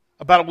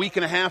About a week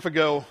and a half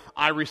ago,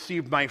 I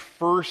received my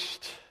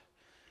first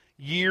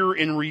year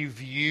in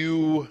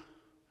review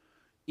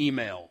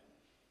email.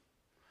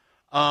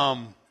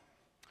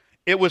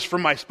 It was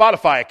from my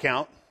Spotify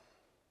account,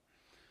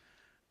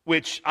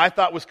 which I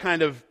thought was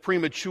kind of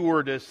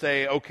premature to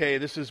say, okay,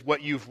 this is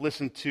what you've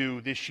listened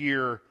to this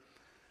year,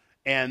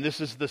 and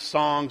this is the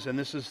songs, and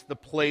this is the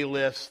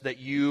playlist that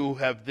you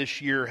have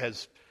this year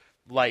has,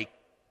 like,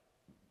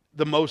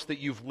 the most that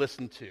you've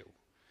listened to.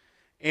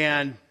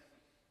 And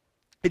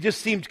it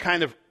just seemed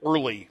kind of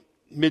early,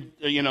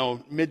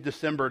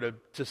 mid-December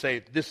to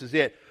say, this is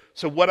it.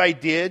 So what I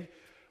did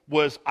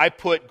was I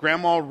put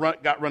Grandma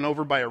Got Run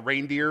Over by a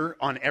Reindeer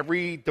on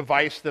every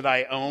device that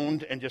I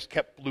owned and just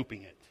kept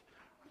looping it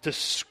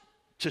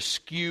to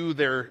skew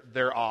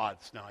their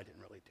odds. No, I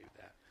didn't really do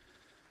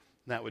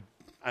that.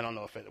 I don't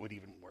know if it would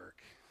even work.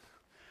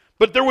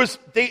 But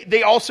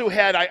they also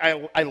had,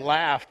 I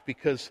laughed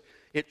because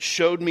it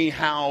showed me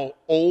how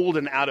old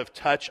and out of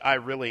touch I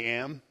really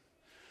am.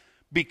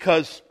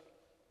 Because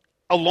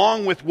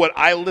along with what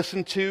I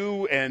listen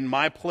to and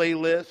my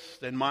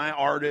playlist and my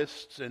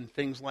artists and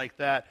things like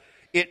that,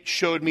 it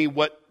showed me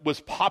what was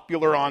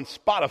popular on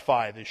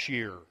Spotify this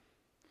year.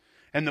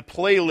 And the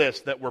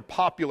playlists that were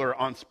popular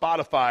on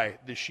Spotify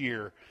this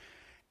year.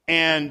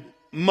 And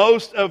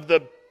most of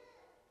the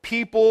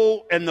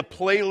people and the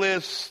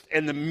playlists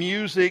and the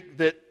music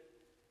that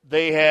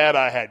they had,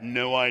 I had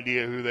no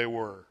idea who they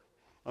were.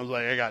 I was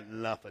like, I got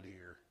nothing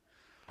here.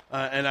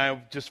 And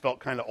I just felt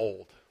kind of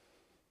old.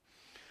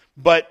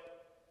 But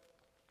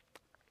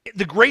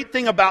the great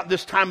thing about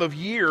this time of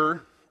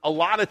year, a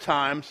lot of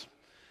times,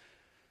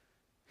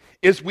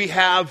 is we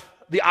have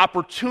the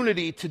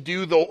opportunity to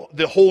do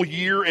the whole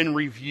year in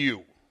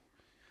review.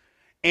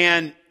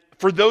 And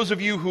for those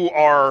of you who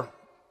are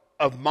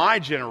of my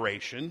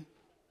generation,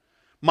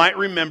 might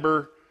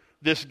remember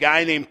this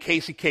guy named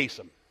Casey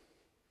Kasem.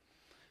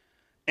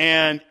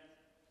 And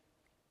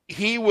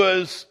he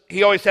always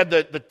had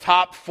the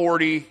top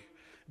 40.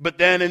 But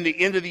then in the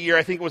end of the year,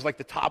 I think it was like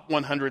the top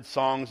 100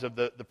 songs of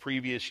the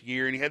previous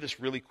year. And he had this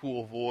really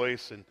cool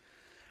voice. And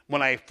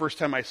when first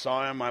time I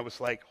saw him, I was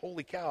like,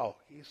 holy cow,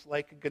 he's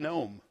like a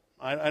gnome.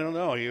 I don't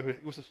know.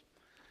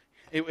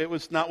 It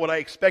was not what I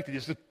expected.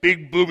 It's this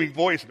big booming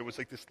voice. And it was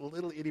like this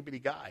little itty bitty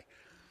guy.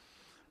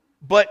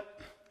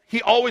 But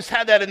he always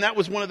had that. And that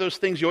was one of those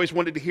things you always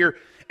wanted to hear.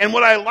 And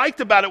what I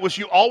liked about it was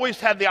you always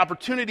had the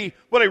opportunity.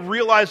 What I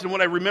realized and what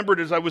I remembered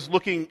as I was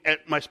looking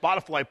at my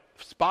Spotify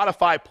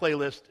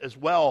playlist as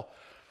well,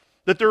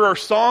 that there are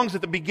songs at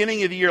the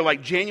beginning of the year,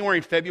 like January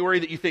and February,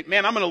 that you think,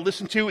 man, I'm going to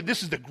listen to.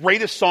 This is the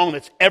greatest song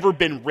that's ever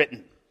been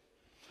written.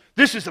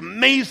 This is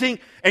amazing.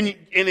 And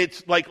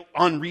it's like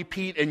on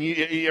repeat, and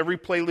every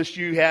playlist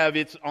you have,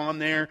 it's on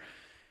there.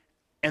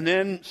 And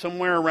then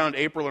somewhere around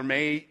April or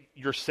May,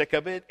 you're sick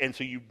of it, and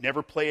so you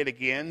never play it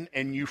again,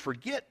 and you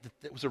forget that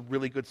it was a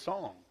really good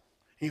song.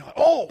 And you're like,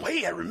 oh,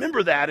 wait, I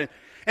remember that.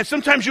 And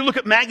sometimes you look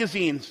at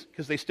magazines,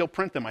 because they still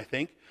print them, I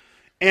think,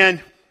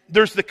 and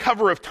there's the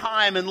cover of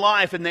Time and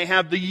Life, and they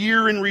have the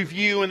year in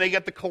review, and they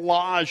get the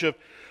collage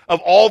of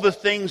all the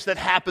things that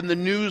happen, the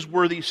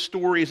newsworthy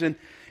stories, and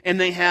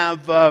they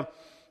have,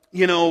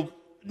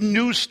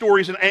 news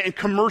stories and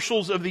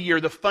commercials of the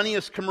year, the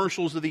funniest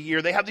commercials of the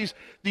year. They have these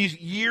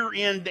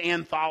year-end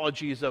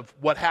anthologies of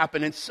what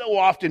happened, and so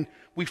often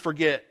we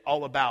forget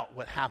all about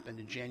what happened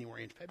in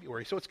January and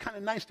February. So it's kind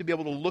of nice to be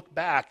able to look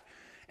back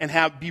and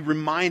be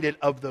reminded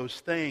of those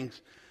things.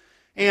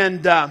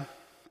 And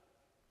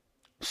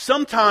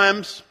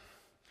sometimes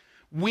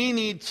we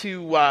need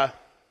to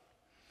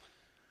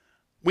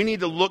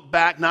look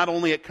back not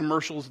only at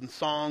commercials and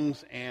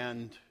songs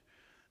and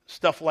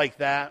stuff like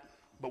that,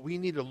 but we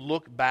need to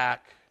look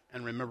back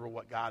and remember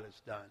what God has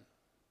done.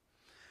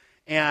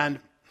 And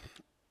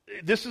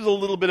this is a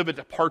little bit of a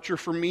departure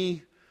for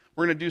me.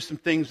 We're going to do some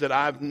things that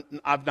I've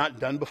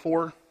not done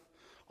before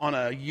on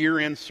a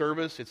year-end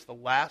service. It's the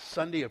last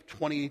Sunday of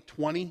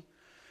 2020.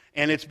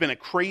 And it's been a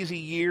crazy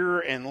year,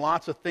 and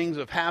lots of things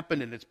have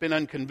happened, and it's been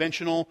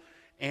unconventional.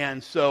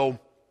 And so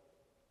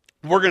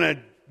we're going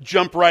to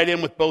jump right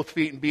in with both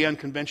feet and be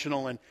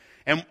unconventional.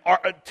 And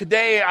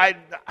today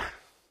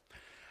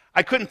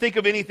I couldn't think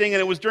of anything,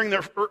 and it was during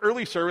the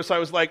early service. I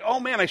was like,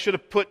 oh man, I should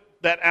have put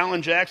that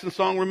Alan Jackson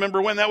song,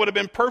 Remember When? That would have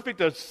been perfect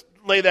to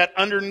lay that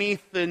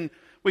underneath, and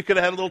we could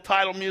have had a little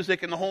title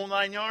music and the whole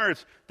 9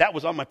 yards. That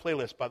was on my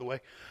playlist, by the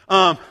way,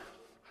 or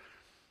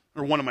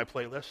one of my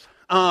playlists.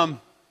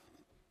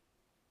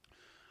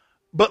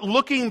 But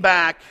looking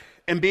back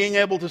and being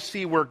able to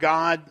see where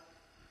God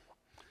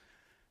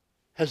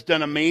has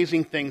done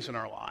amazing things in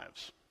our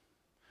lives.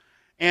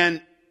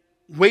 And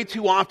way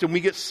too often we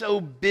get so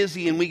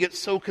busy and we get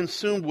so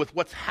consumed with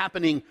what's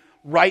happening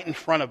right in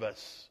front of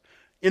us,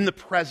 in the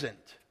present,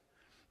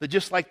 that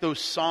just like those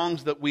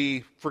songs that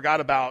we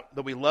forgot about,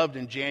 that we loved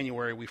in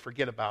January, we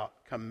forget about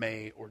come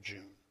May or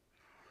June.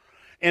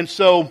 And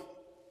so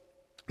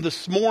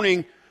this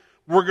morning,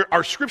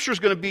 our scripture is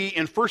going to be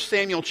in 1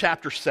 Samuel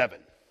chapter 7.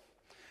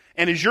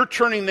 And as you're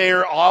turning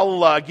there,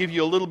 I'll give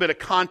you a little bit of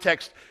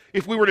context.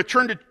 If we were to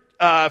turn to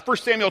 1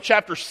 Samuel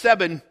chapter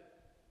 7,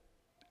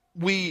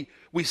 we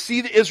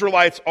see the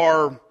Israelites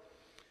are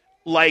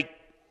like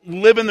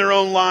living their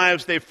own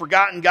lives. They've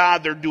forgotten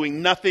God. They're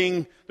doing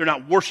nothing. They're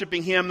not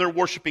worshiping Him. They're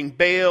worshiping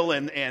Baal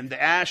and the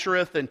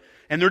Ashereth,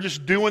 and they're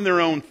just doing their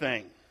own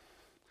thing.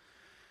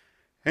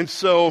 And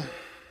so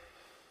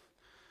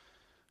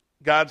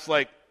God's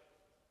like,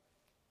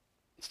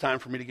 it's time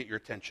for me to get your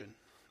attention.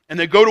 And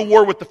they go to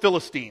war with the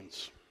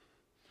Philistines.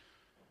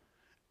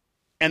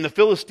 And the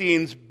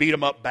Philistines beat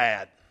them up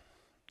bad.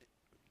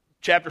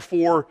 Chapter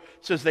 4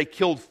 says they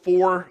killed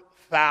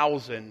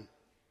 4,000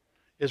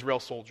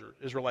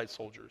 Israelite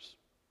soldiers.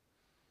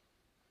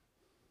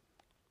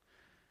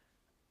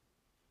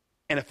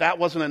 And if that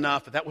wasn't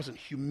enough, if that wasn't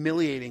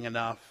humiliating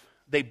enough,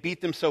 they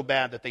beat them so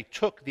bad that they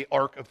took the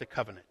Ark of the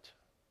Covenant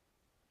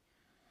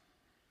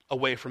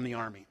away from the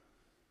army.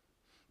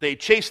 They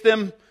chased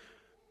them.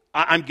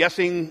 I'm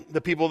guessing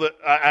the people that,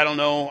 I don't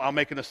know, I'll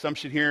make an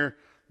assumption here.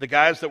 The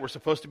guys that were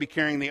supposed to be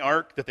carrying the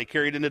ark that they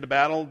carried into the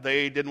battle,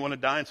 they didn't want to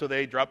die, and so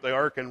they dropped the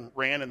ark and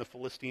ran, and the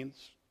Philistines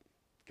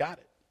got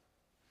it.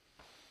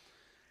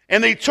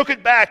 And they took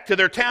it back to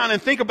their town,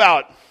 and think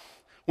about,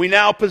 we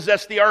now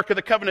possess the Ark of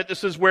the Covenant.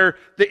 This is where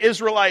the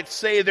Israelites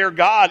say their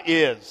God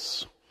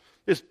is.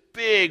 This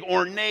big,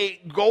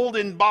 ornate,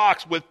 golden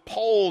box with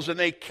poles, and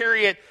they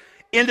carry it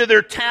into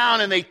their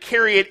town, and they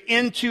carry it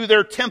into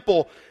their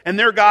temple, and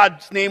their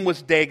God's name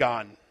was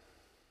Dagon.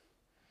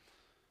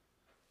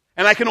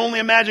 And I can only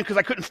imagine, because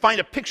I couldn't find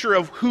a picture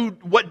of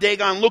what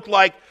Dagon looked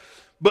like,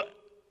 but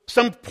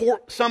some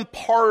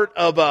part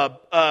of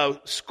a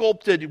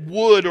sculpted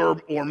wood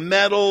or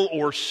metal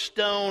or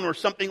stone or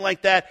something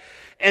like that.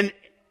 And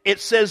it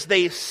says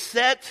they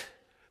set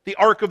the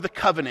Ark of the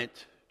Covenant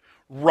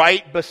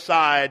right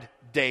beside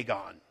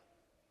Dagon.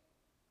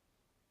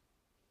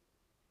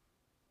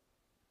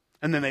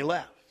 And then they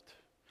left.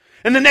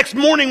 And the next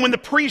morning when the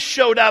priest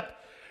showed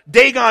up,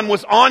 Dagon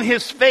was on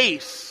his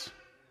face.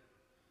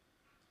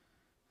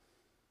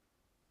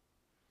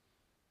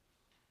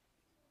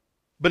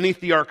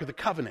 Beneath the Ark of the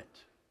Covenant.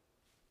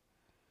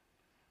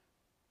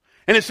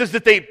 And it says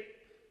that they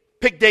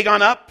picked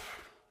Dagon up,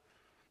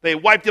 they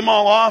wiped him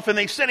all off, and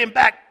they set him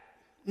back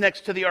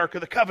next to the Ark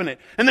of the Covenant.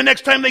 And the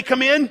next time they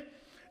come in,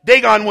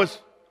 Dagon was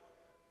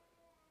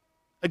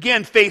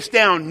again face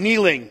down,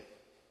 kneeling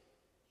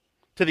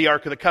to the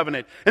Ark of the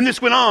Covenant. And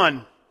this went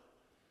on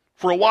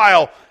for a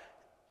while.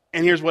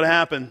 And here's what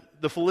happened.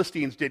 The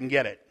Philistines didn't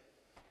get it.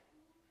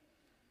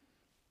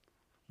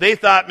 They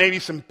thought maybe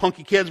some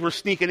punky kids were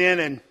sneaking in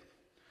and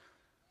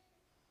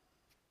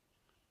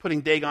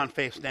putting Dagon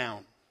face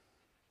down.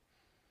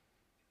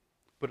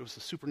 But it was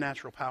the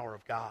supernatural power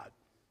of God.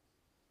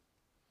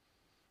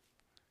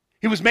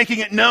 He was making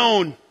it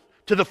known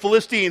to the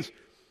Philistines,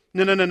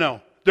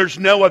 no. There's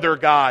no other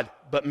God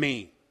but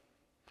me.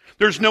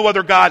 There's no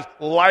other God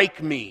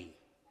like me.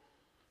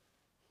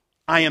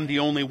 I am the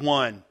only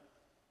one.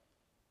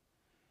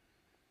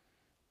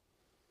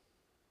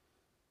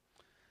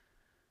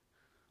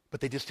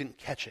 But they just didn't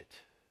catch it.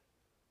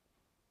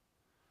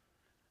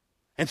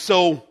 And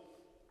so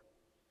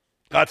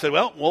God said,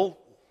 well, we'll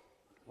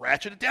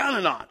ratchet it down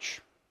a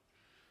notch.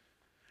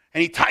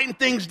 And He tightened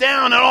things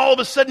down, and all of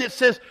a sudden it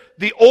says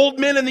the old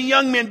men and the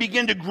young men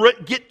begin to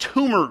get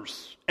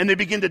tumors, and they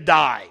begin to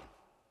die.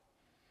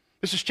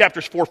 This is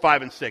chapters 4,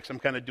 5, and 6. I'm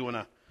kind of doing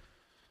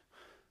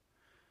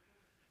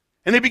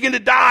And they begin to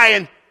die,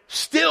 and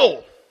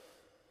still,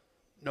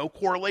 no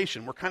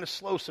correlation. We're kind of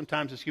slow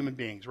sometimes as human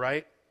beings,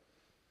 right?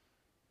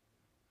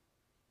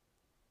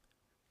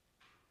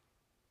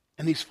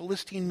 And these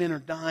Philistine men are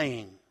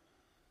dying.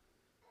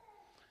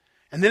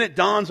 And then it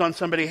dawns on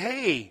somebody,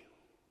 hey,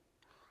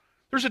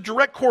 there's a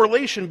direct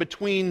correlation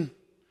between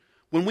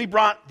when we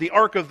brought the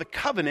Ark of the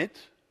Covenant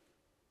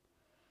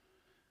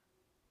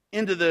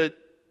into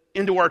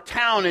our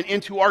town and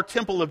into our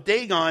temple of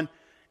Dagon,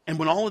 and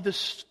when all of this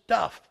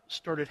stuff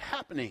started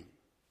happening.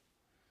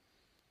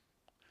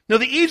 Now,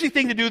 the easy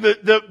thing to do,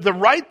 the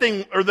right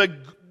thing, or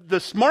the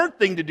smart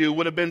thing to do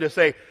would have been to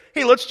say,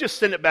 hey, let's just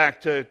send it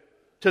back to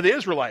the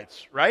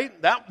Israelites, right?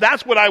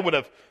 That's what I would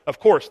have, of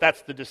course,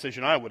 that's the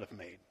decision I would have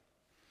made.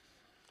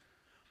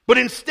 But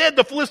instead,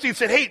 the Philistines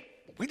said, hey,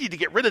 we need to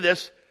get rid of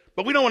this,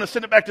 but we don't want to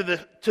send it back to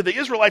the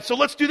Israelites, so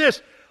let's do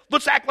this.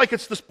 Let's act like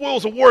it's the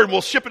spoils of war, and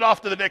we'll ship it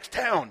off to the next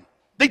town.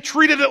 They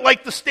treated it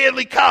like the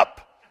Stanley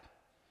Cup.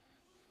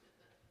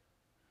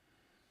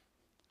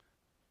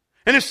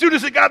 And as soon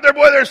as it got there,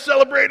 boy, they're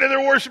celebrating,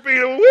 they're worshiping,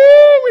 and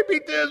woo, we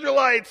beat the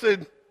Israelites.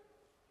 And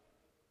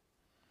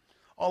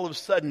all of a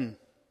sudden,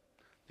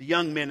 the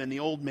young men and the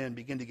old men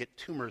begin to get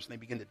tumors, and they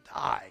begin to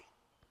die.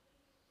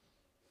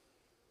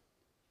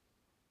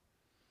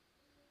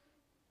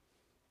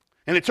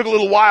 And it took a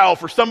little while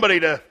for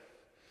somebody to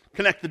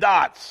connect the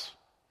dots.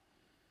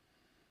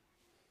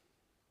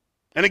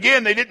 And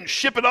again, they didn't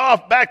ship it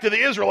off back to the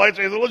Israelites.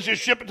 They said, let's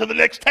just ship it to the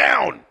next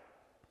town.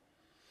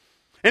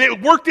 And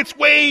it worked its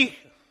way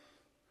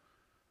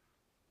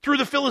through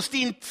the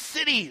Philistine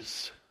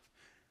cities.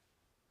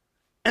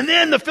 And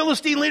then the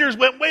Philistine leaders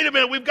went, wait a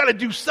minute, we've got to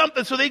do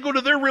something. So they go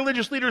to their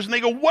religious leaders and they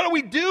go, what do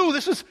we do?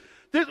 This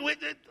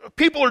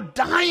People are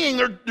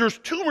dying. There's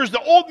tumors.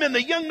 The old men,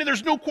 the young men,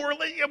 there's no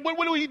correlation. What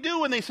do we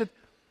do? And they said,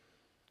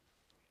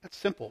 that's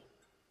simple.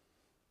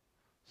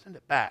 Send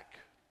it back.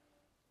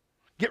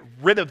 Get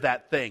rid of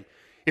that thing.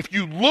 If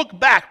you look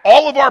back,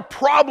 all of our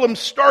problems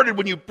started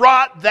when you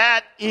brought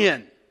that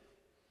in.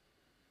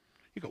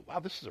 You go, wow,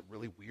 this is a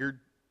really weird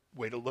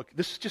way to look.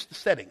 This is just the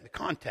setting, the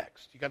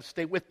context. You got to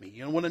stay with me.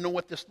 You don't want to know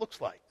what this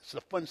looks like. This is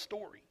a fun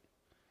story.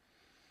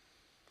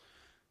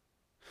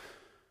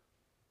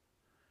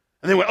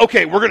 And they went,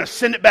 okay, we're going to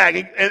send it back.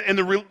 And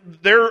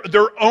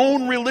their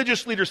own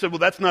religious leader said, well,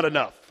 that's not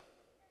enough.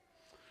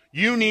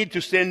 You need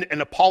to send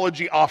an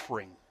apology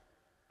offering.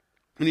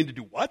 We need to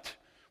do what?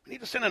 We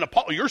need to send an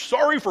apology. You're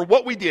sorry for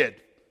what we did.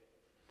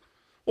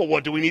 Well,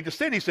 what do we need to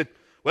send? He said,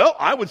 well,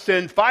 I would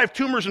send 5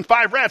 tumors and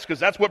 5 rats because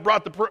that's what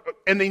brought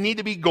and they need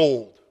to be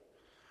gold.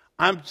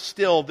 I'm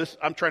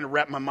trying to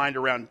wrap my mind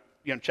around,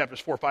 chapters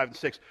 4, 5, and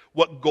 6,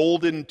 what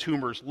golden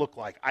tumors look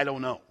like. I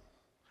don't know.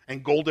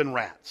 And golden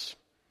rats.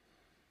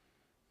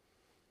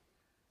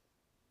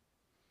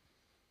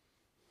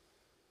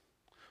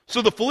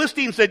 So the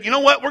Philistines said, you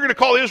know what? We're going to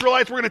call the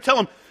Israelites. We're going to tell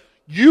them,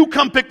 you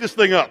come pick this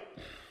thing up.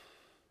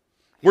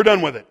 We're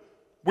done with it.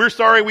 We're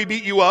sorry we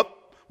beat you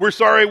up. We're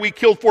sorry we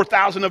killed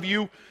 4,000 of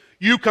you.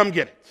 You come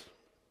get it.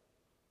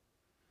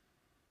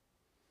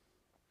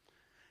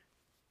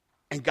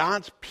 And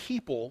God's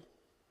people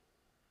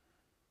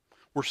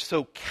were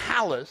so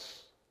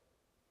callous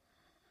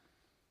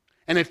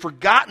and had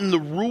forgotten the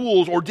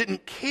rules or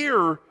didn't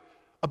care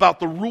about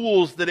the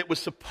rules that it was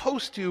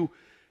supposed to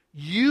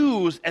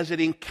use as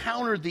it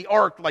encountered the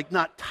ark, like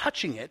not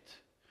touching it,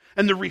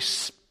 and the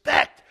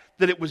respect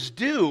that it was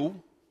due,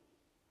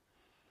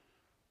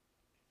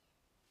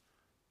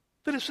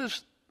 that it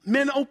says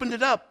men opened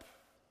it up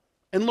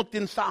and looked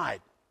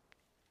inside.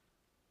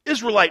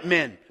 Israelite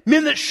men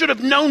that should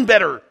have known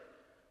better,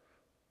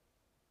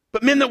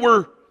 but men that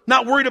were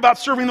not worried about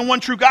serving the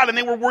one true God, and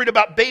they were worried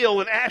about Baal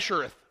and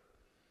Ashereth. It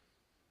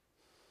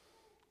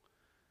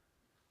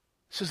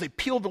says they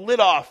peeled the lid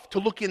off to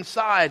look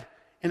inside,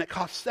 and it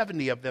cost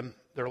 70 of them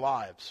their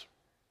lives.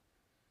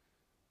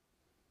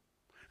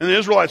 And the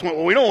Israelites went,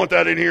 well, we don't want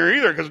that in here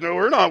either, because no,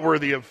 we're not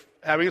worthy of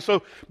having it.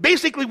 So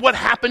basically what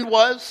happened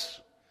was,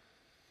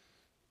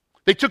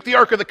 they took the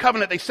Ark of the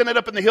Covenant, they sent it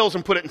up in the hills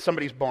and put it in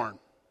somebody's barn.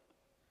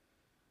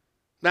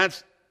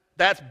 That's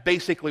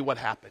basically what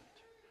happened.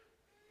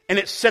 And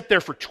it sat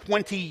there for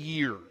 20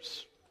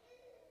 years.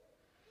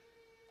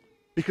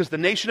 Because the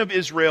nation of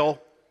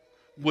Israel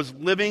was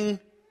living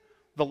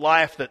the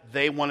life that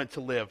they wanted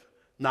to live,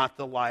 not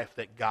the life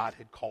that God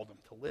had called them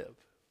to live.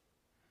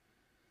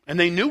 And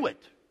they knew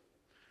it.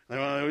 They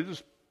were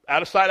just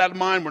out of sight, out of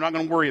mind, we're not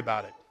going to worry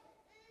about it.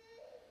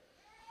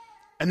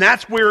 And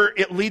that's where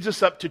it leads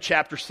us up to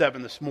chapter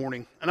 7 this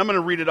morning. And I'm going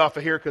to read it off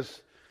of here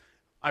because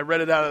I read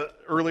it out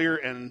earlier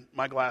and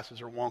my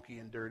glasses are wonky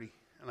and dirty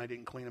and I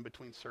didn't clean them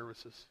between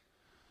services.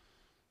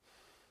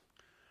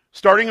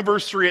 Starting in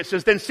verse 3, it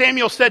says, Then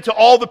Samuel said to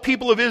all the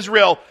people of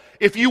Israel,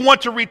 if you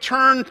want to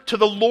return to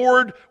the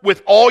Lord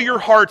with all your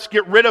hearts,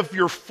 get rid of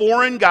your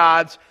foreign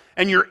gods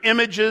and your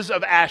images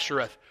of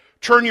Ashereth.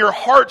 Turn your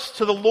hearts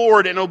to the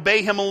Lord and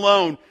obey him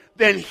alone.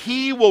 Then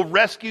he will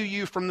rescue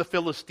you from the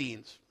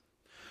Philistines.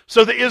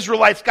 So the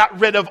Israelites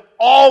got rid of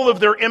all of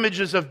their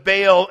images of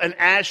Baal and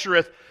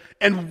Ashereth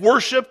and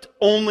worshipped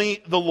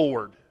only the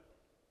Lord.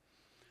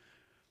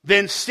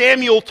 Then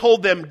Samuel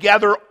told them,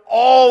 gather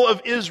all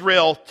of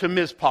Israel to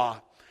Mizpah,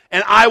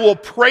 and I will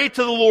pray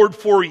to the Lord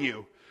for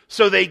you.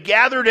 So they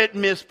gathered at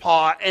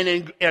Mizpah, and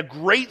in a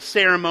great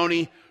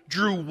ceremony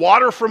drew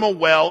water from a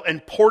well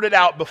and poured it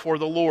out before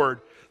the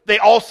Lord. They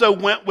also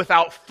went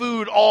without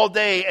food all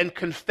day and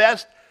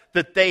confessed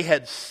that they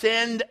had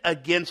sinned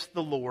against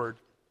the Lord.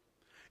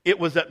 It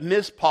was at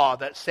Mizpah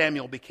that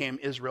Samuel became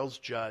Israel's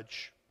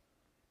judge.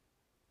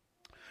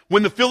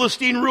 When the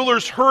Philistine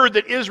rulers heard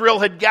that Israel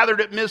had gathered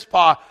at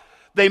Mizpah,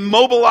 they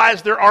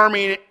mobilized their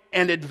army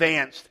and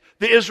advanced.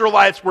 The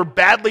Israelites were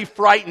badly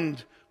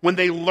frightened when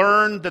they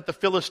learned that the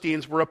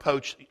Philistines were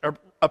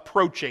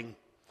approaching.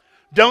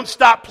 Don't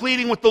stop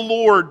pleading with the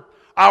Lord,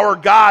 our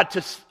God,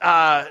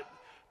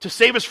 to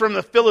save us from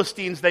the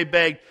Philistines, they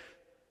begged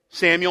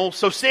Samuel.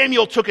 So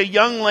Samuel took a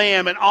young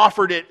lamb and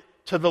offered it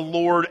to the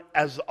Lord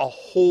as a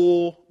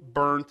whole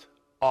burnt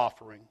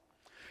offering.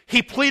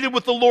 He pleaded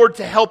with the Lord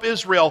to help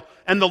Israel,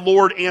 and the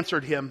Lord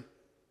answered him.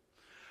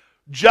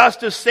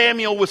 Just as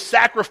Samuel was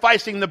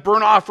sacrificing the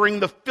burnt offering,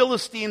 the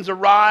Philistines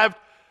arrived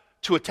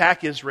to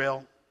attack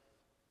Israel.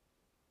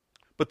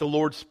 But the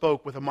Lord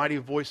spoke with a mighty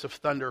voice of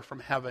thunder from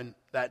heaven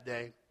that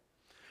day.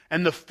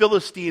 And the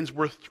Philistines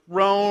were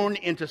thrown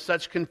into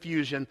such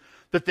confusion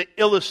that the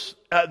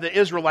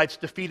Israelites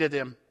defeated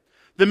them.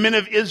 The men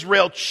of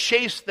Israel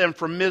chased them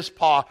from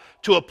Mizpah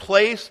to a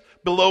place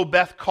below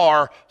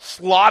Beth-kar,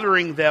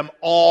 slaughtering them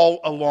all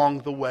along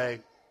the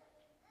way.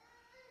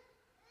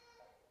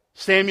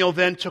 Samuel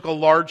then took a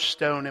large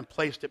stone and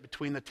placed it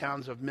between the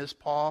towns of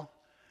Mizpah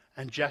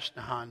and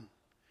Jeshnahan.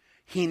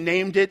 He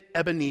named it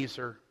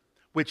Ebenezer,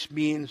 which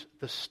means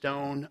the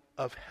stone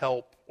of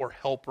help or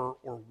helper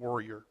or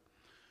warrior.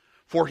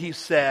 For he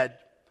said,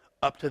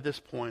 up to this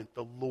point,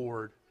 the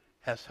Lord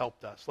has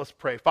helped us. Let's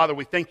pray. Father,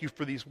 we thank you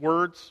for these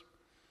words.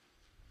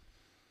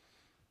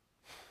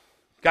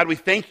 God, we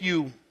thank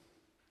you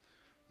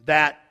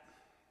that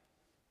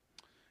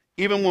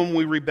even when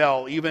we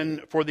rebel,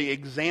 even for the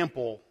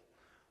example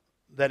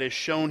that is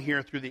shown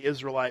here through the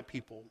Israelite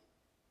people,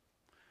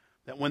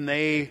 that when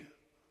they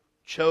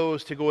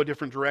chose to go a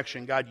different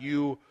direction, God,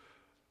 you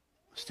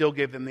still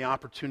gave them the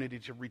opportunity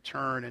to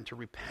return and to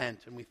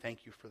repent, and we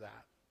thank you for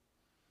that.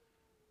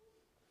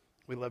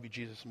 We love you,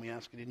 Jesus, and we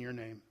ask it in your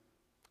name.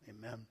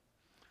 Amen.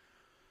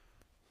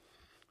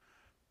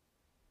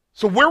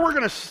 So where we're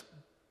going to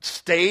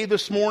stay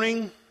this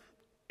morning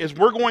is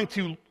we're going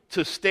to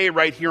stay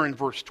right here in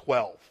verse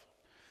 12.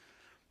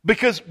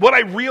 Because what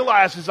I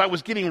realized as I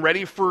was getting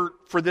ready for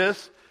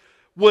this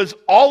was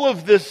all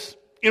of this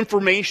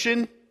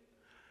information,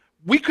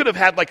 we could have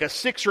had like a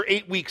 6 or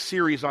 8 week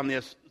series on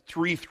this,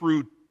 3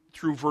 through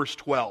verse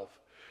 12.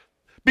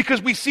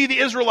 Because we see the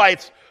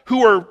Israelites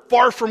who are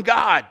far from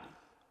God.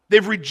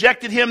 They've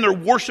rejected him. They're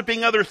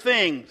worshiping other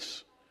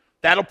things.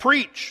 That'll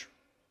preach.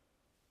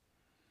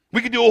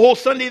 We could do a whole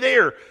Sunday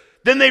there.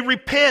 Then they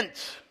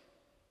repent.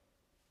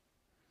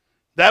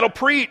 That'll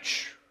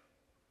preach.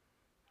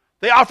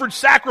 They offered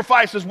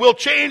sacrifices. We'll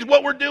change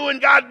what we're doing,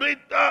 God.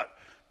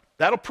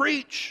 That'll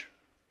preach.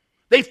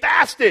 They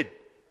fasted.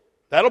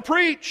 That'll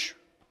preach.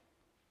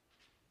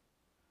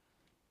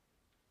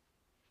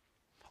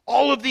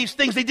 All of these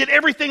things, they did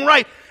everything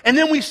right. And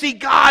then we see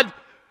God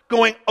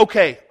going,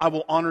 okay, I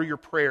will honor your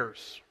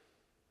prayers.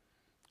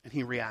 And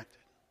he reacted.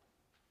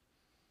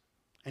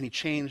 And he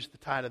changed the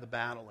tide of the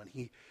battle.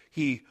 And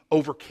he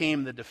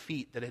overcame the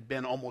defeat that had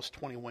been almost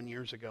 21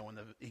 years ago in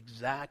the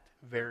exact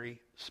very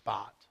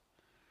spot.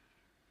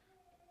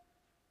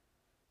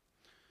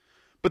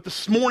 But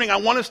this morning, I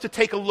want us to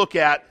take a look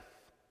at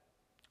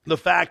the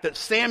fact that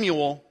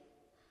Samuel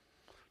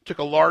took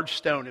a large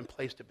stone and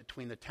placed it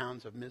between the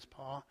towns of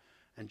Mizpah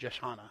and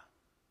Jeshanah,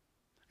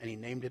 and he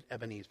named it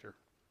Ebenezer.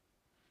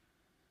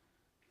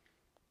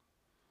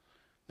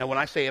 Now, when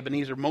I say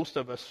Ebenezer, most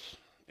of us,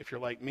 if you're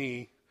like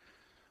me,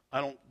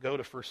 I don't go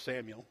to 1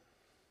 Samuel.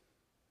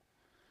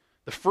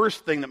 The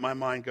first thing that my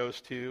mind goes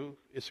to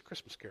is a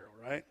Christmas Carol,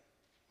 right?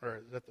 Or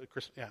is that the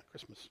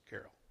Christmas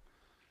Carol?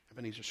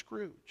 Ebenezer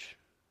Scrooge.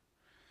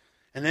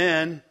 And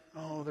then,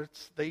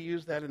 they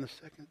use that in the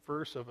second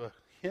verse of a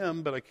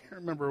hymn, but I can't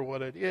remember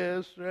what it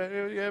is.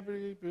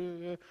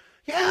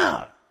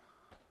 Yeah.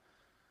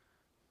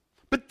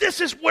 But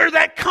this is where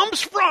that comes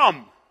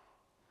from.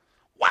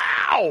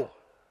 Wow.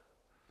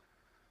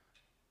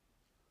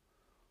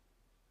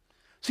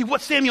 See,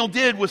 what Samuel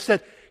did was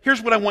said, here's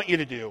what I want you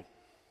to do.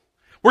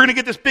 We're going to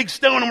get this big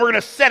stone and we're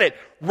going to set it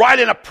right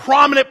in a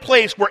prominent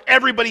place where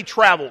everybody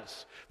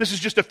travels. This is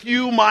just a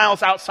few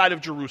miles outside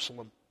of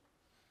Jerusalem.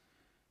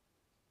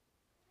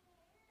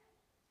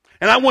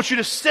 And I want you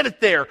to set it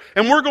there.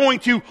 And we're going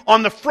to,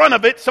 on the front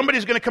of it,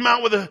 somebody's going to come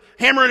out with a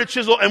hammer and a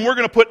chisel, and we're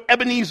going to put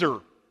Ebenezer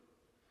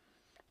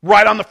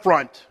right on the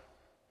front.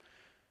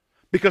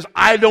 Because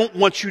I don't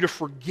want you to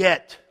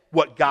forget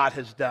what God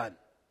has done.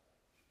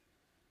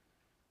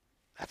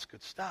 That's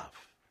good stuff.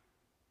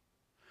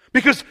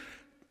 Because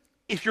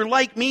if you're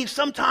like me,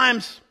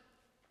 sometimes,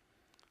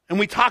 and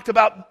we talked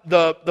about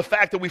the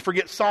fact that we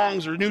forget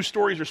songs or news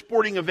stories or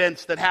sporting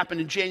events that happened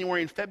in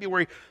January and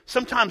February,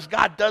 sometimes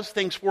God does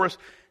things for us,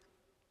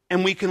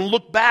 and we can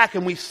look back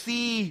and we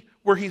see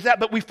where he's at,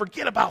 but we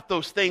forget about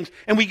those things,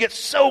 and we get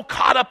so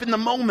caught up in the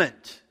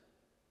moment.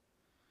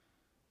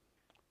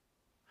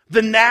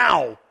 The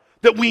now,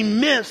 that we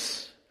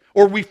miss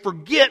or we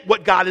forget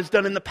what God has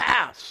done in the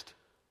past.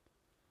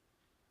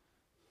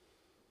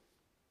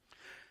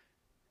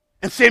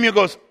 And Samuel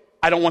goes,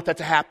 I don't want that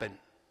to happen.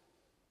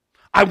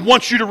 I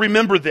want you to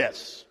remember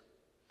this.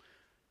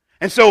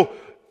 And so,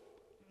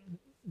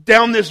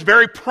 down this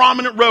very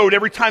prominent road,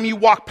 every time you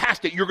walk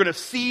past it, you're going to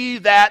see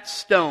that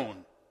stone.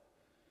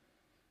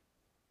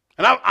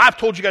 And I've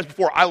told you guys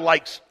before, I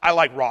like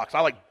rocks.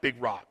 I like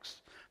big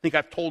rocks. I think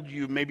I've told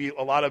you, maybe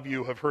a lot of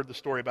you have heard the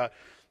story about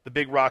the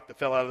big rock that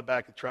fell out of the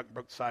back of the truck and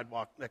broke the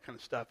sidewalk, that kind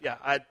of stuff. Yeah,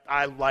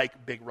 I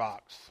like big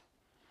rocks.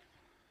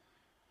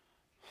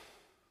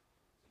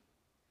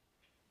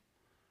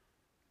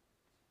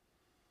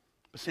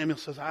 But Samuel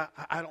says, I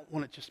don't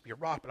want it just to be a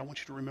rock, but I want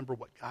you to remember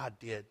what God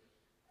did.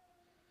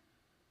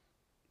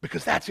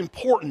 Because that's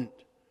important.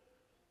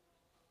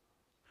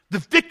 The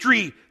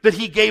victory that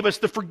he gave us,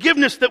 the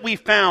forgiveness that we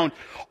found,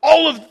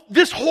 all of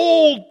this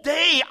whole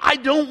day, I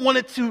don't want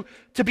it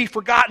to be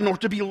forgotten or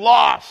to be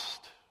lost.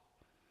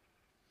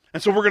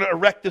 And so we're going to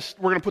erect this,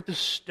 we're going to put this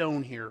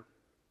stone here.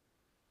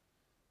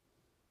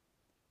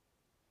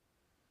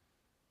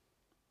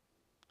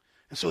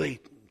 And so they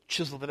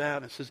chiseled it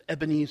out and it says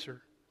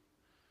Ebenezer.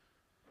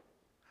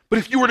 But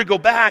if you were to go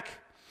back,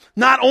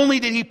 not only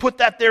did he put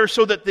that there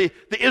so that the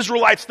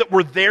Israelites that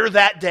were there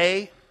that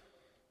day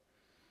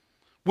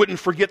wouldn't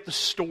forget the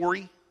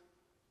story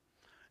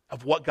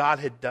of what God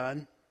had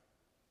done.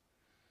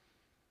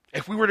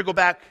 If we were to go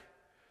back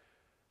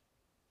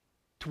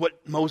to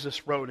what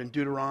Moses wrote in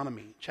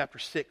Deuteronomy chapter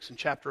 6 and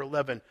chapter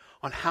 11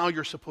 on how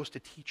you're supposed to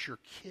teach your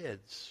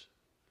kids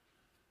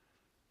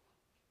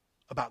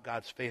about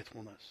God's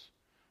faithfulness.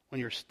 When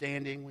you're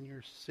standing, when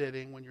you're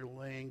sitting, when you're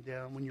laying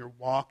down, when you're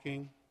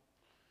walking.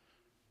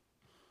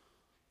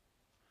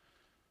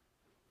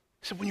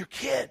 He said, when you're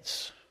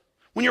kids,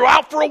 when you're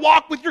out for a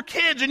walk with your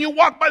kids and you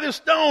walk by this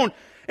stone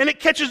and it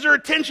catches their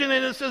attention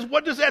and it says,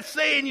 what does that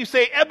say? And you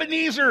say,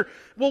 Ebenezer.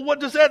 Well, what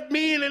does that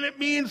mean? And it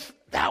means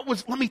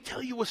let me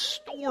tell you a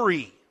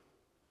story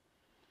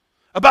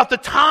about the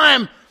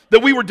time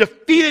that we were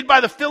defeated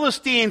by the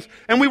Philistines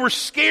and we were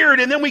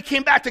scared, and then we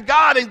came back to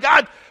God and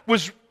God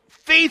was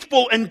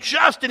faithful and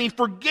just and He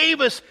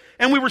forgave us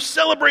and we were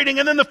celebrating,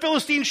 and then the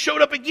Philistines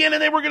showed up again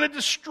and they were going to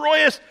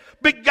destroy us.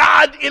 But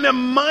God, in a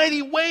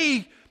mighty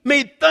way,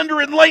 made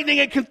thunder and lightning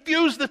and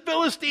confused the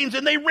Philistines,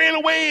 and they ran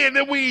away, and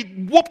then we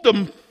whooped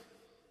them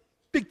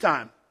big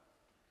time.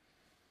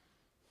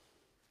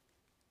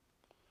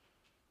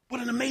 What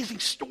an amazing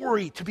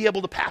story to be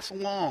able to pass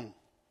along.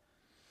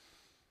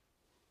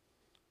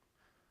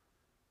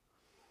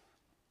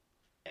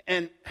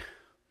 And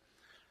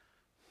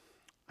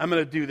I'm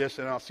going to do this,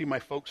 and I'll see my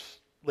folks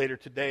later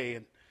today,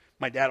 and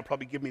my dad will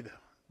probably give me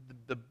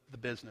the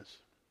business.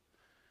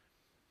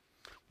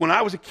 When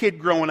I was a kid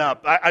growing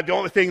up, the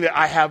only thing that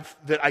I have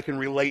that I can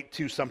relate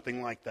to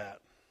something like that.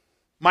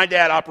 My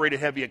dad operated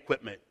heavy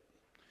equipment.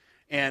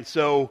 And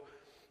so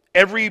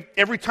every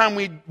time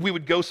we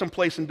would go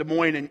someplace in Des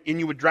Moines and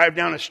you would drive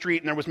down a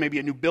street and there was maybe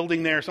a new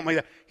building there or something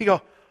like that, he'd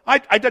go,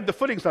 I dug the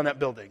footings on that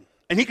building.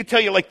 And he could tell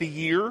you like the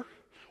year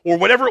or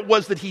whatever it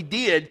was that he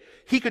did,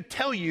 he could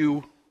tell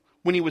you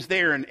when he was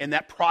there in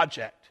that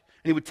project.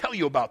 And he would tell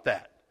you about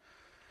that.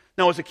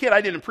 Now, as a kid,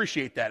 I didn't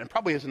appreciate that. And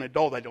probably as an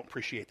adult, I don't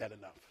appreciate that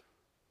enough.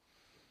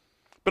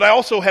 But I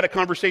also had a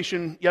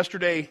conversation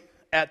yesterday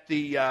at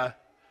the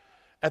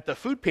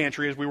food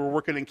pantry as we were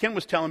working, and Ken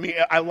was telling me,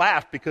 I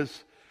laughed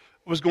because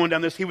I was going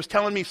down this, he was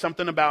telling me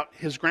something about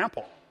his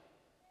grandpa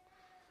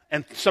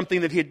and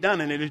something that he had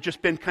done, and it had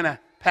just been kind of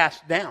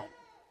passed down.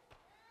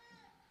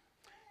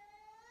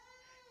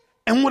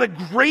 And what a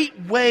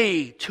great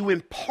way to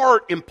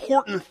impart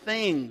important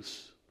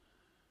things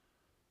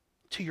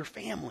to your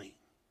family.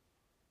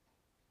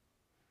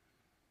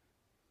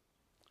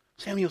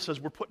 Samuel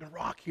says, we're putting a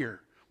rock here.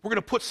 We're going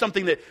to put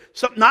something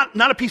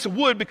not a piece of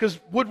wood, because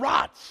wood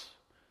rots.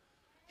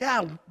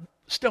 Yeah,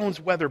 stones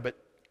weather, but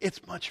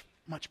it's much,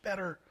 much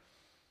better.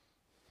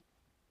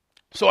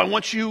 So I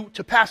want you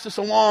to pass this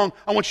along.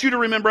 I want you to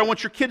remember. I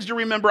want your kids to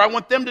remember. I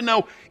want them to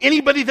know.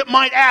 Anybody that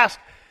might ask,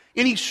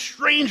 any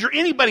stranger,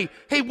 anybody,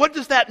 hey, what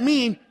does that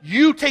mean?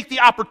 You take the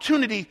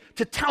opportunity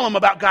to tell them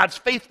about God's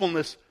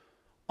faithfulness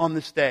on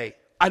this day.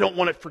 I don't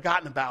want it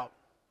forgotten about.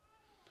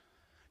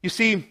 You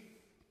see,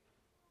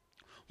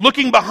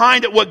 looking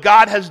behind at what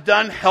God has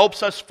done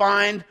helps us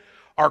find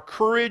our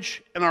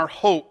courage and our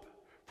hope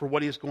for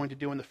what He is going to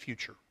do in the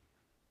future.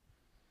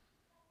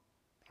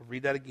 I'll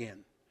read that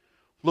again.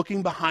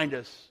 Looking behind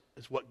us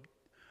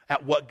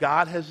at what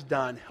God has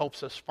done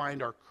helps us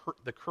find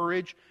the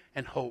courage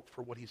and hope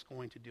for what He's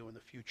going to do in the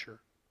future.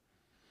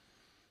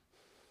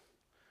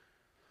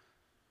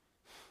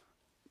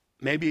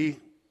 Maybe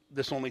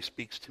this only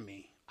speaks to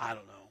me. I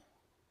don't know.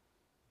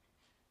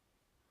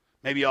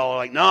 Maybe y'all are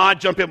like, no, I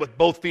jump in with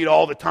both feet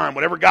all the time.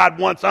 Whatever God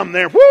wants, I'm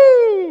there.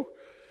 Woo!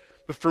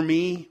 But for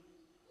me,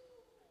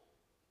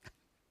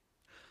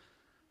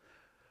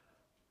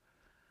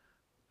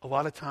 a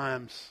lot of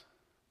times,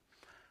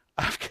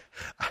 I've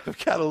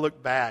got to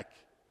look back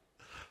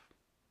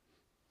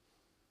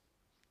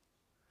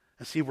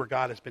and see where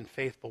God has been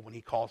faithful when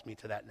He calls me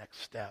to that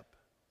next step.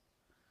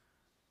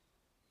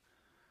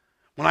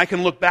 When I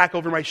can look back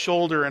over my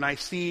shoulder and I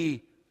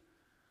see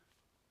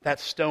that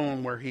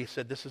stone where He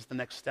said, this is the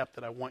next step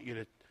that I want you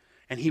to,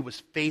 and He was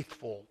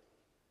faithful.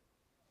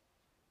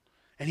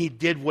 And He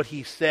did what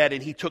He said,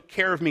 and He took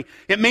care of me.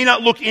 It may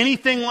not look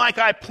anything like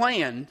I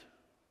planned.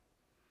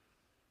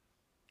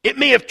 It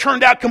may have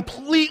turned out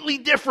completely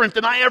different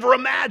than I ever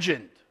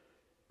imagined.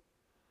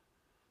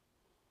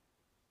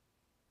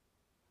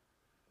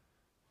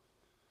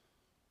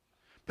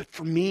 But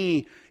for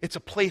me, it's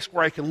a place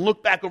where I can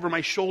look back over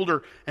my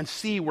shoulder and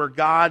see where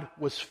God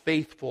was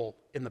faithful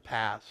in the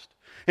past.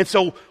 And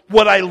so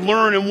what I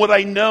learn and what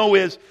I know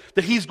is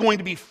that He's going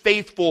to be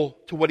faithful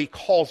to what He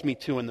calls me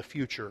to in the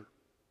future.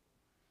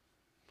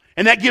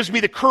 And that gives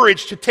me the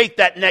courage to take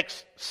that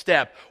next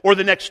step, or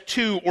the next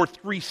 2 or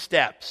 3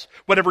 steps,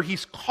 whatever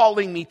He's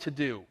calling me to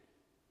do.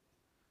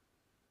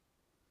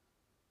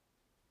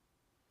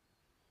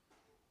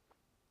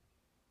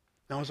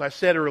 Now, as I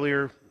said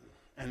earlier,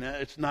 and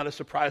it's not a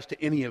surprise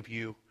to any of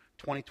you,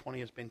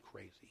 2020 has been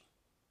crazy,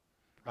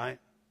 right?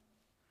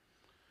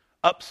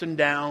 Ups and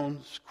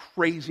downs,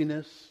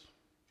 craziness,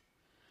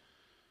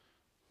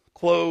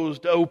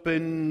 closed,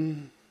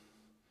 open.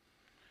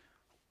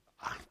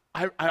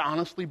 I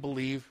honestly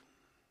believe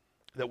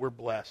that we're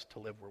blessed to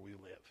live where we live.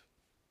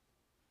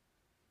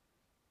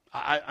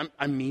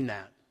 I mean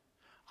that.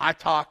 I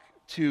talk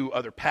to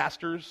other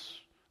pastors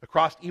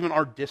across even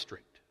our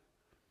district.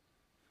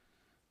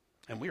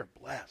 And we are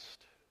blessed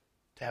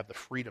to have the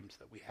freedoms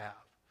that we have,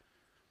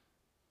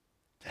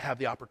 to have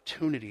the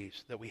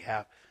opportunities that we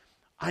have.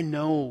 I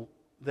know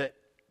that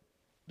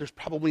there's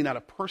probably not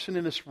a person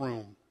in this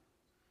room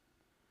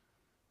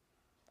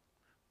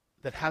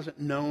that hasn't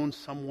known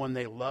someone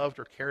they loved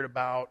or cared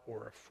about,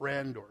 or a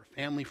friend or a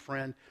family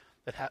friend,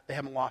 that they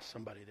haven't lost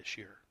somebody this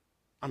year.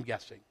 I'm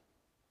guessing.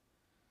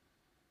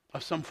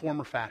 Of some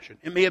form or fashion.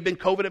 It may have been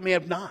COVID, it may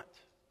have not.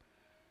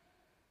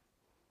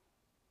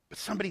 But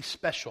somebody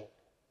special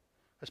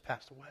has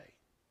passed away.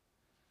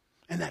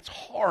 And that's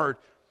hard.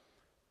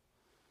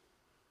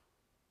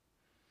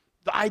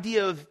 The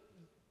idea of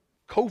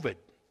COVID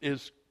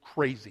is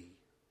crazy.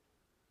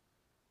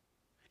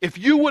 If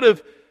you would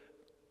have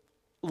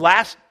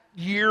last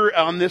year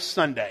on this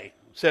Sunday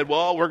said,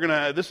 well,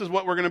 this is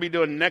what we're going to be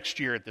doing next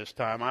year at this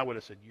time, I would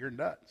have said, you're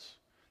nuts.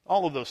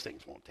 All of those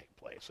things won't take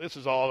place. This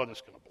is all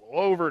just going to blow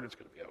over, and it's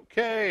going to be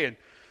okay, and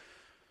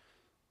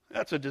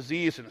that's a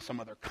disease in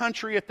some other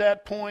country at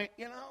that point.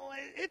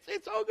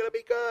 It's all going to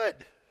be good.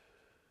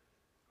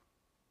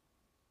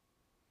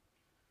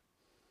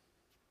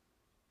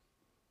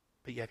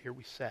 But yet here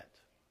we sit.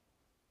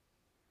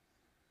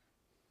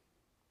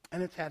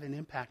 And it's had an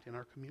impact in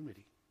our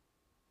community,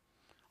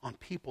 on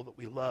people that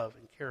we love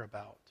and care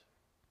about.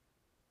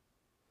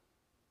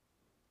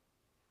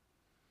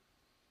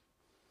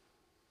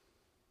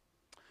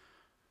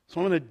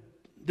 So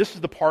this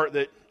is the part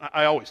that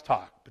I always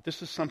talk, but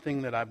this is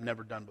something that I've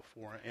never done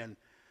before. And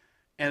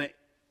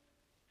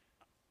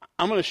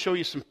I'm going to show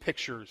you some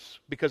pictures,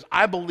 because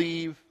I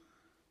believe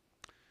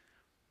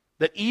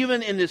that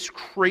even in this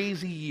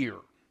crazy year,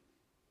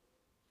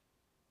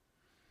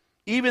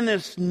 even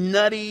this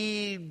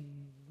nutty,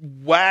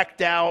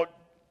 whacked out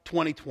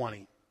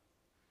 2020,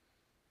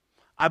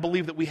 I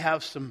believe that we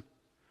have some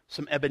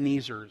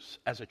Ebenezers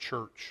as a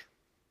church.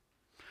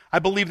 I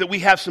believe that we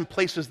have some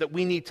places that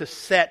we need to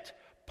set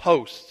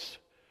posts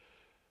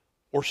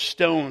or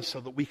stones so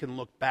that we can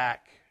look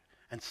back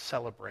and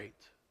celebrate.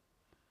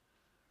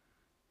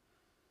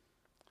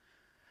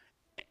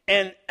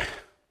 And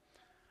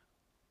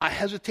I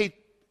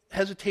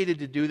hesitated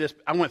to do this.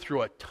 I went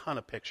through a ton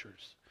of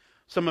pictures.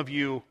 Some of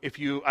you,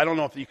 I don't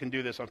know if you can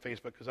do this on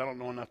Facebook because I don't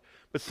know enough,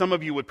 but some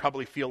of you would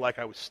probably feel like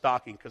I was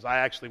stalking, because I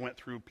actually went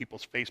through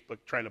people's Facebook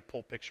trying to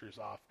pull pictures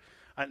off.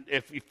 And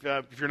if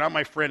you're not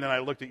my friend and I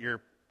looked at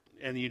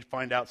and you'd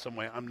find out some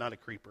way, I'm not a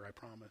creeper, I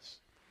promise.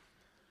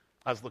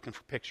 I was looking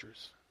for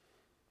pictures.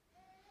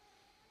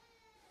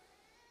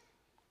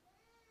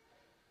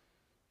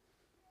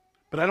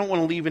 But I don't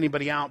want to leave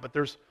anybody out, but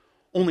there's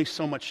only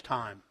so much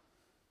time.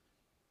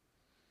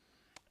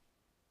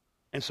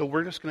 And so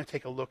we're just going to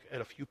take a look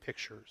at a few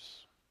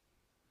pictures.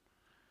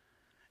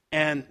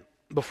 And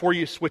before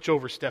you switch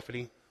over,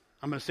 Stephanie,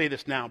 I'm going to say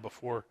this now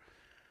before.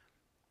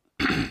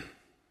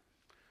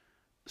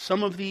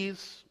 Some of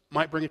these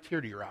might bring a tear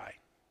to your eye.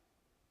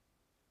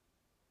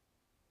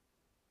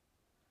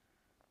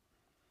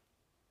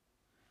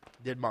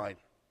 Did mine.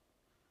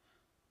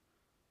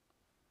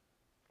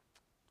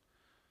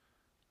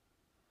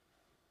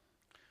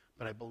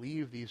 But I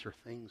believe these are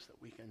things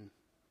that we can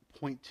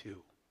point to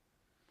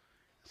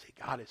and say,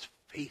 God is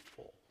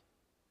faithful,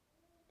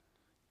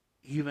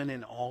 even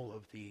in all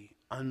of the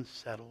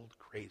unsettled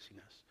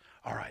craziness.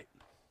 All right.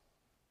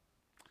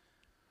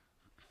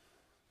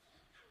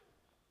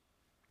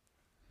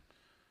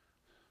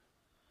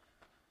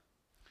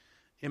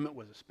 Emmett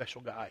was a special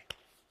guy.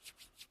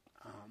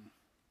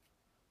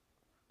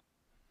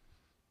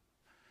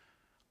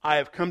 I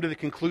have come to the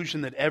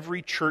conclusion that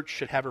every church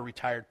should have a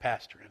retired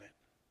pastor in it.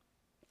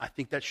 I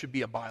think that should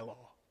be a bylaw.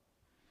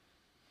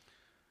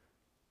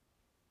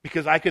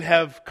 Because I could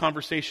have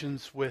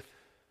conversations with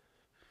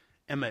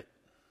Emmett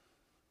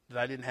that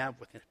I didn't have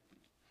with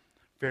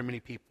very many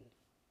people.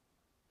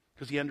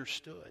 Because he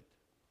understood.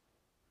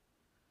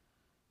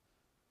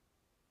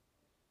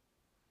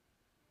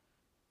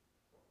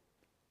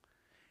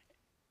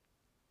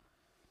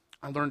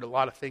 I learned a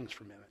lot of things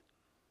from Emmett.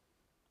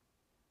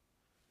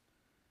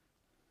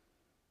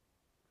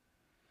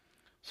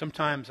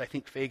 Sometimes I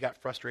think Faye got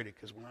frustrated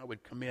because when I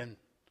would come in,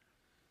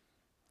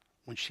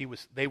 when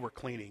they were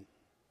cleaning,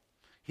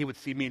 he would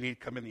see me and he'd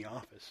come in the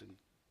office and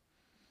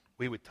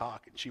we would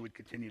talk, and she would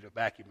continue to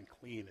vacuum and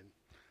clean, and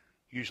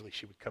usually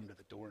she would come to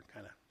the door and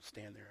kind of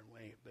stand there and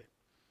wait. But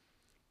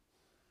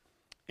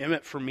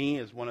Emmett, for me,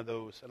 is one of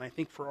those, and I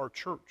think for our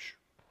church,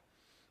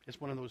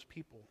 is one of those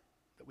people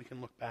that we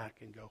can look back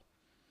and go,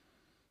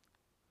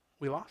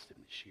 we lost him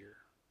this year.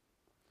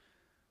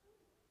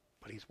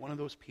 But he's one of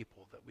those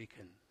people that we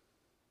can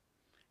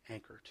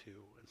anchor to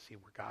and see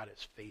where God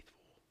is faithful.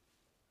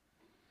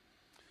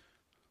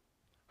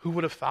 Who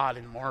would have thought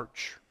in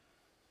March,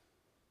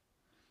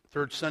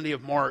 third Sunday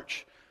of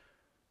March,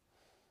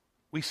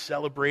 we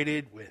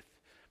celebrated with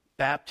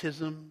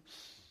baptisms,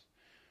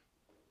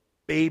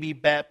 baby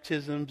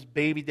baptisms,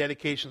 baby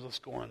dedications. Let's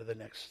go on to the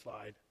next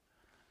slide.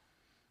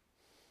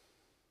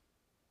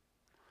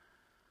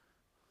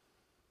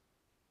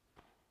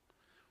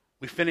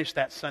 We finished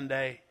that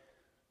Sunday,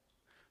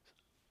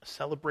 a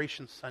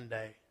celebration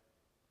Sunday,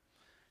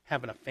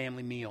 having a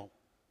family meal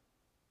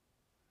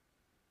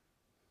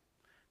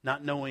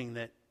not knowing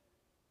that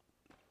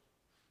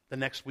the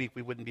next week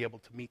we wouldn't be able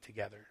to meet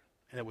together,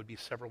 and it would be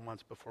several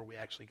months before we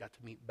actually got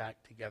to meet back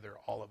together,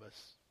 all of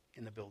us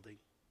in the building.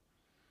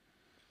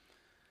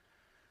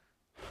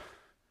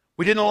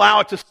 We didn't allow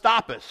it to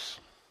stop us.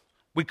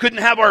 We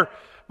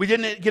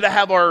didn't get to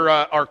have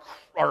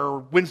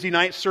our Wednesday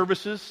night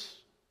services,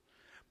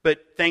 but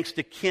thanks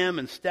to Kim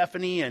and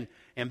Stephanie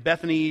and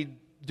Bethany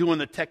doing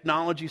the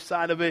technology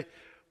side of it,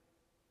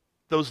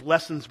 those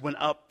lessons went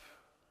up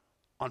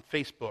on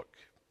Facebook.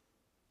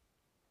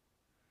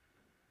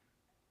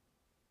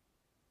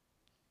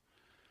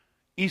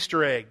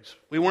 Easter eggs.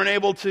 We weren't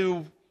able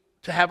to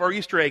have our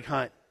Easter egg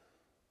hunt,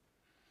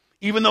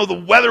 even though the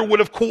weather would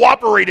have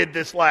cooperated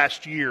this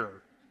last year.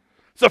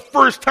 It's the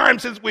first time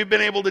since we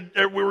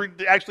were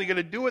actually going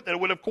to do it that it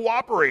would have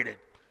cooperated.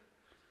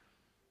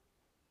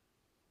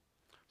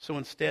 So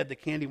instead, the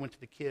candy went to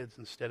the kids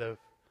instead of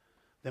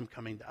them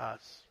coming to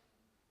us.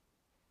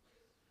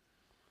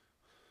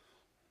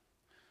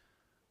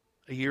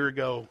 A year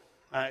ago,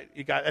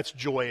 that's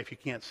Joy if you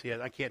can't see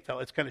it. I can't tell.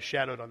 It's kind of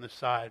shadowed on this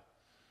side.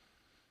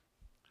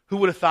 Who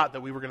would have thought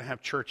that we were going to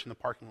have church in the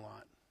parking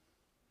lot?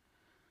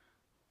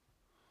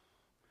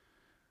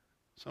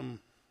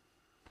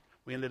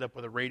 We ended up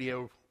with a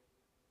radio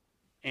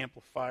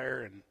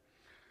amplifier, and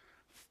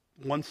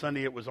one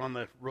Sunday it was on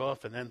the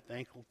roof, and then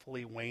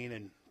thankfully Wayne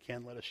and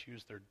Ken let us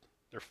use their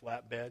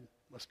flatbed.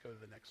 Let's go to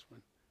the next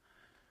one.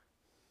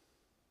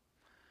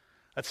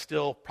 That's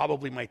still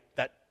probably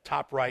that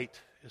top right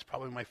is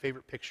probably my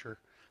favorite picture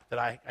that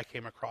I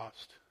came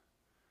across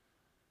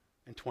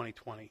in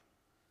 2020.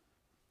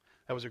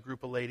 That was a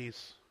group of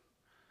ladies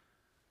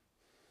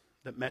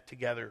that met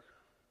together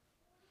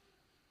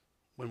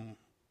when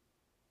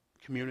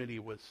community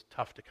was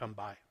tough to come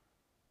by.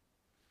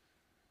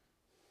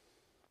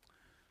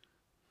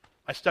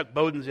 I stuck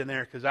Bowden's in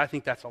there because I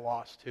think that's a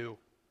loss too.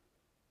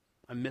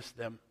 I miss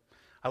them.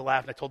 I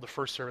laughed. I told the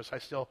first service I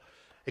still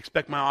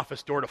expect my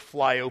office door to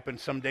fly open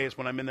some days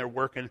when I'm in there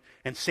working,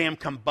 and Sam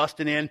come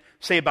busting in,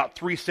 say about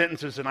 3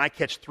 sentences, and I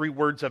catch 3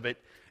 words of it,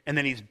 and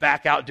then he's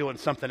back out doing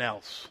something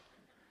else.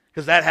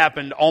 Because that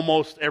happened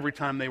almost every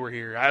time they were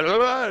here.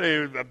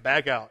 I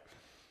back out.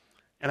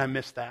 And I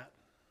missed that.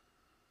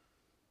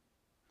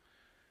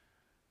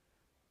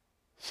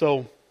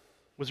 So,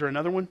 was there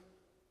another one?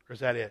 Or is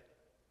that it?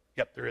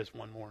 Yep, there is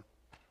one more.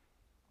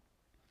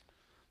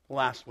 The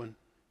last one.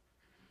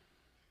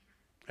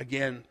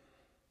 Again,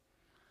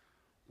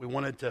 we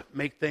wanted to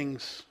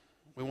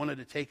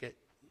take it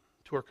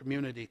to our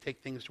community, take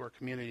things to our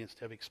community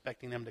instead of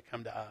expecting them to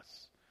come to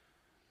us.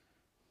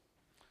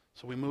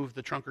 So we moved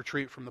the trunk or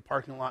treat from the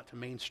parking lot to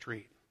Main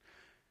Street.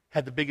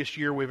 Had the biggest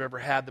year we've ever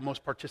had, the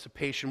most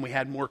participation. We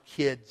had more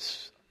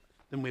kids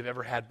than we've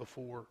ever had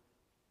before.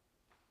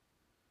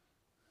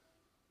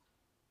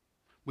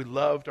 We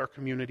loved our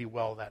community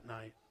well that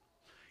night,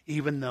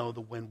 even though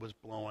the wind was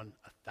blowing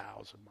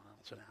 1,000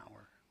 miles an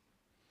hour.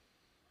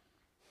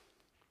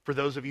 For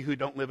those of you who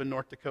don't live in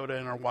North Dakota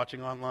and are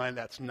watching online,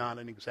 that's not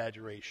an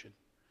exaggeration.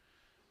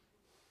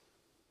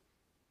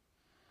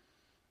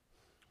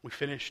 We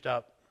finished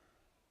up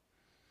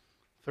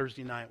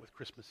Thursday night with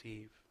Christmas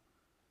Eve.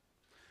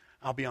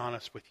 I'll be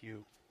honest with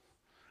you.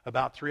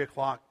 About 3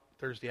 o'clock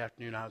Thursday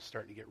afternoon, I was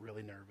starting to get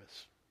really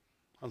nervous.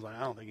 I was like, I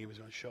don't think he was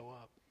going to show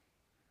up.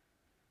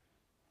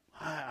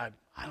 I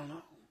don't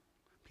know.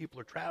 People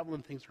are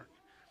traveling. Things are...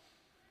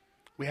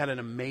 We had an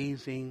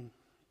amazing...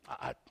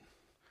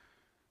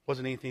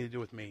 wasn't anything to do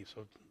with me,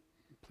 so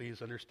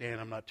please understand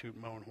I'm not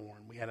tooting my own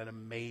horn. We had an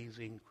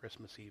amazing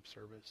Christmas Eve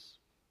service.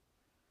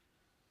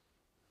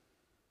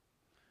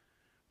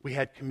 We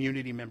had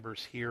community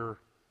members here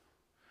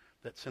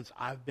that since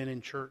I've been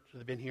in church,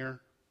 they've been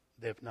here,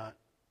 they've not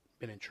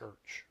been in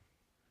church.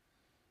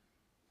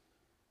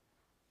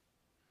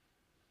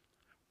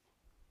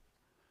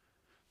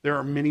 There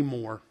are many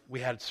more. We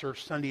had Serve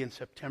Sunday in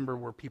September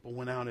where people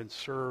went out and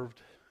served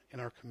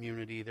in our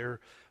community. There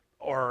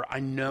are,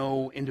 I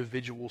know,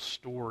 individual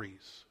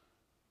stories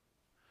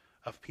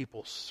of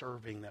people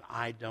serving that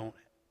I don't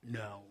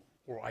know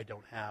or I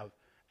don't have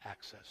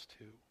access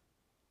to.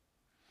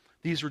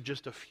 These are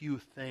just a few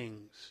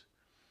things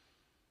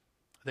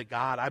that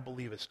God, I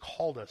believe, has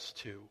called us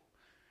to,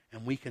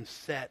 and we can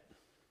set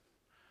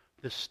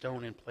this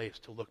stone in place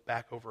to look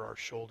back over our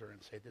shoulder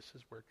and say, this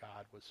is where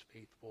God was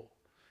faithful.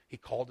 He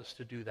called us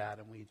to do that,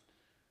 and we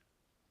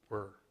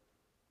were.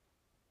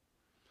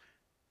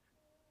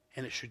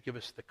 And it should give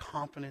us the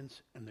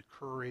confidence and the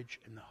courage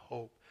and the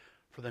hope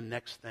for the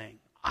next thing.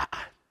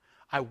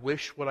 I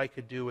wish what I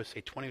could do is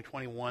say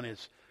 2021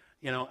 is,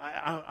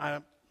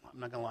 I'm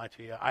not going to lie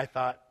to you. I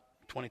thought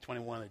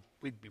 2021,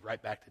 we'd be right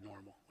back to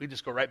normal. We'd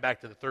just go right back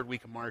to the 3rd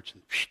week of March.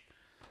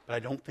 But I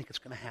don't think it's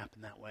going to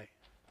happen that way.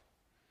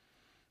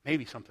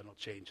 Maybe something will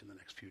change in the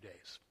next few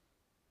days.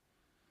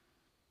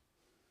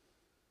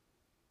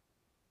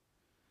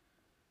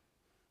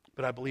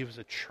 But I believe as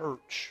a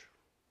church,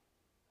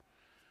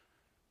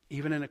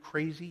 even in a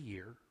crazy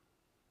year,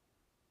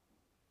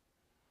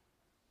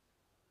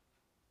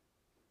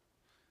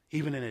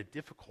 even in a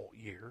difficult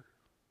year,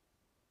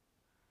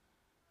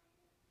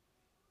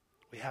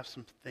 We have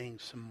some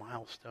things, some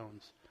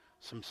milestones,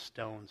 some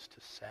stones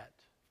to set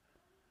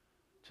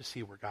to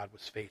see where God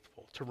was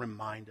faithful, to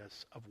remind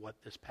us of what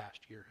this past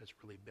year has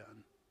really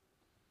been.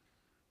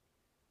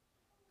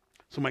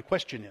 So my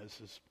question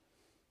is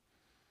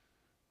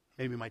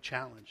maybe my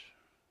challenge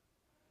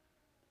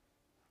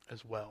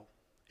as well,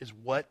 is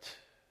what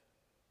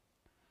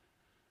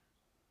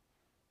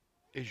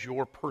is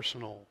your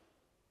personal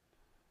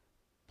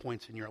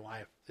points in your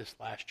life this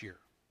last year?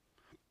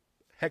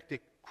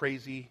 Hectic,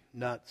 crazy,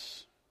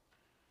 nuts,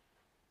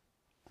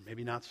 or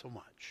maybe not so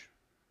much.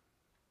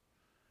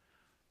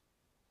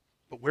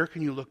 But where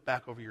can you look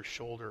back over your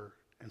shoulder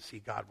and see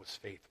God was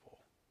faithful?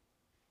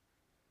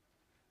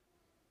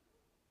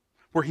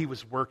 Where he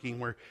was working,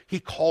 where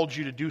he called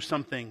you to do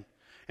something,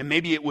 and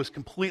maybe it was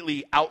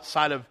completely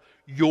outside of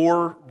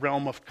your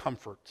realm of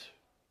comfort.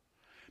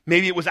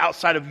 Maybe it was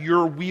outside of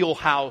your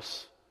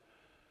wheelhouse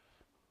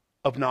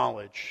of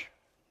knowledge.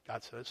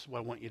 God said, this is what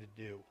I want you to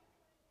do.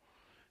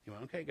 You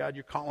went, okay, God,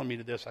 you're calling me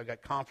to this. I've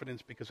got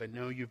confidence because I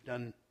know you've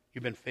been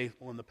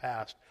faithful in the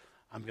past.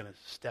 I'm going to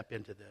step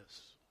into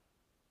this.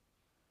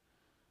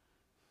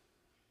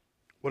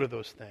 What are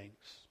those things?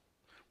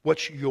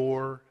 What's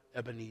your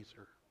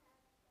Ebenezer?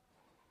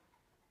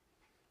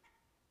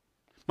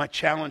 My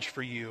challenge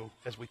for you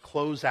as we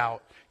close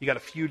out, you got a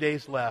few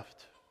days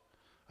left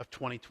of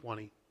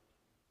 2020,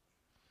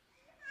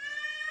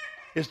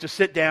 is to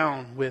sit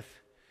down with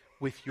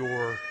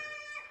your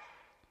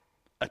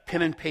a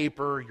pen and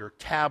paper, your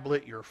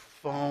tablet, your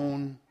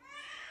phone,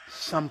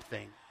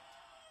 something,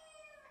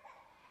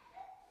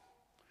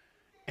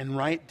 and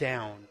write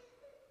down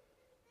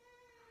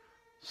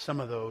some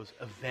of those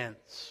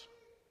events,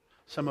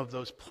 some of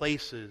those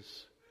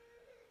places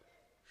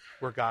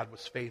where God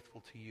was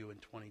faithful to you in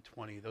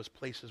 2020, those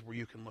places where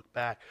you can look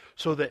back,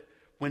 so that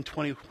when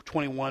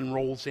 2021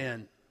 rolls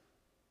in,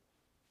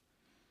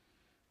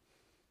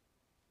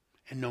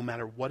 and no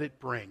matter what it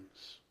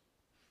brings,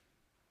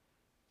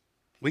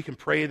 we can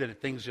pray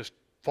that things just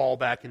fall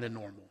back into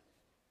normal.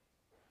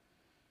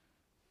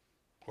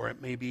 Or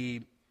it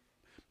maybe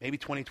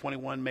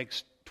 2021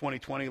 makes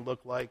 2020 look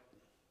like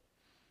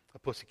a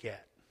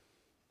pussycat.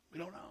 We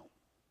don't know.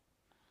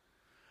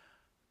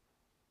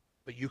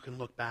 But you can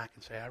look back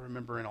and say, I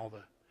remember in all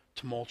the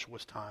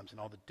tumultuous times and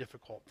all the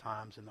difficult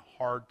times and the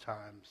hard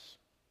times,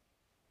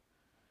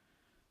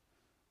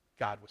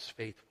 God was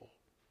faithful.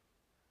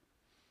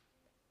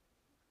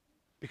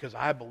 Because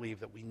I believe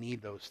that we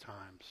need those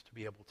times to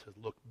be able to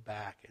look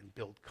back and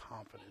build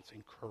confidence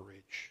and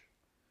courage.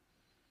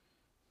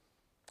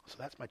 So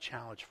that's my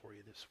challenge for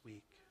you this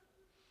week.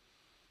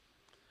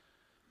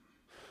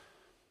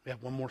 We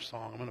have one more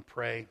song. I'm going to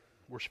pray.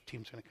 Worship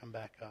team's going to come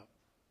back up.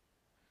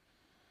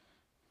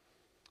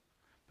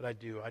 But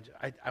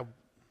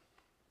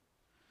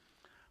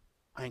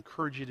I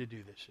encourage you to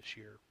do this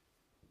year.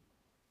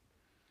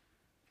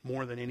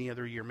 More than any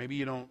other year. Maybe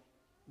you don't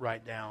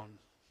write down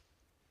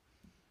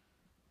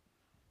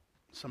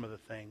some of the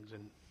things,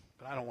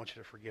 but I don't want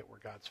you to forget where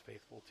God's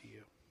faithful to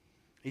you.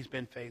 He's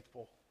been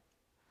faithful.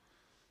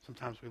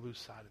 Sometimes we lose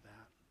sight of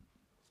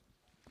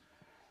that.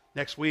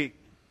 Next week,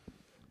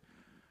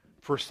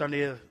 first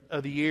Sunday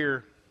of the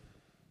year,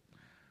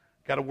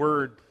 got a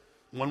word.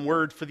 One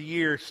word for the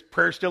year.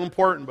 Prayer's still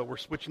important, but we're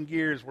switching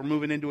gears. We're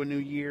moving into a new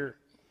year.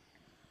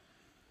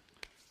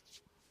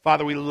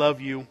 Father, we love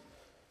you.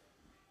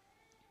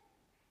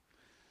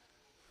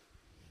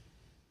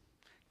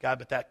 God,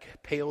 but that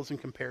pales in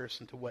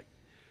comparison to what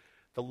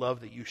the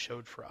love that you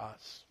showed for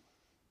us.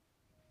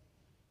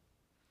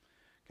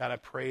 God, I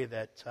pray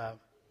that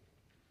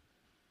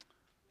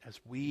as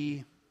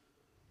we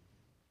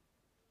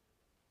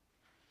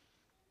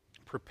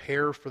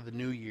prepare for the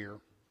new year,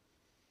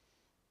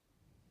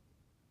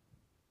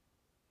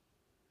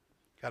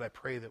 God, I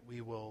pray that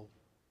we will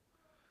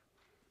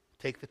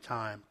take the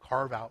time,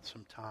 carve out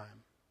some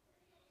time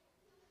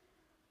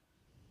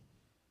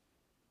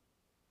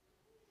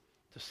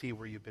to see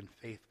where you've been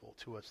faithful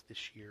to us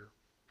this year.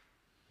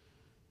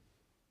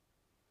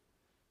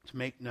 To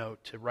make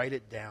note, to write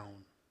it down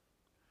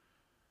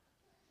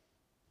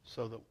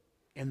so that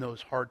in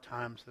those hard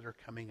times that are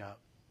coming up,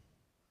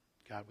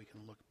 God, we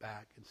can look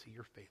back and see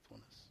your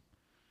faithfulness.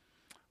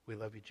 We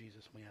love you,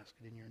 Jesus, and we ask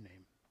it in your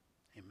name.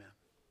 Amen.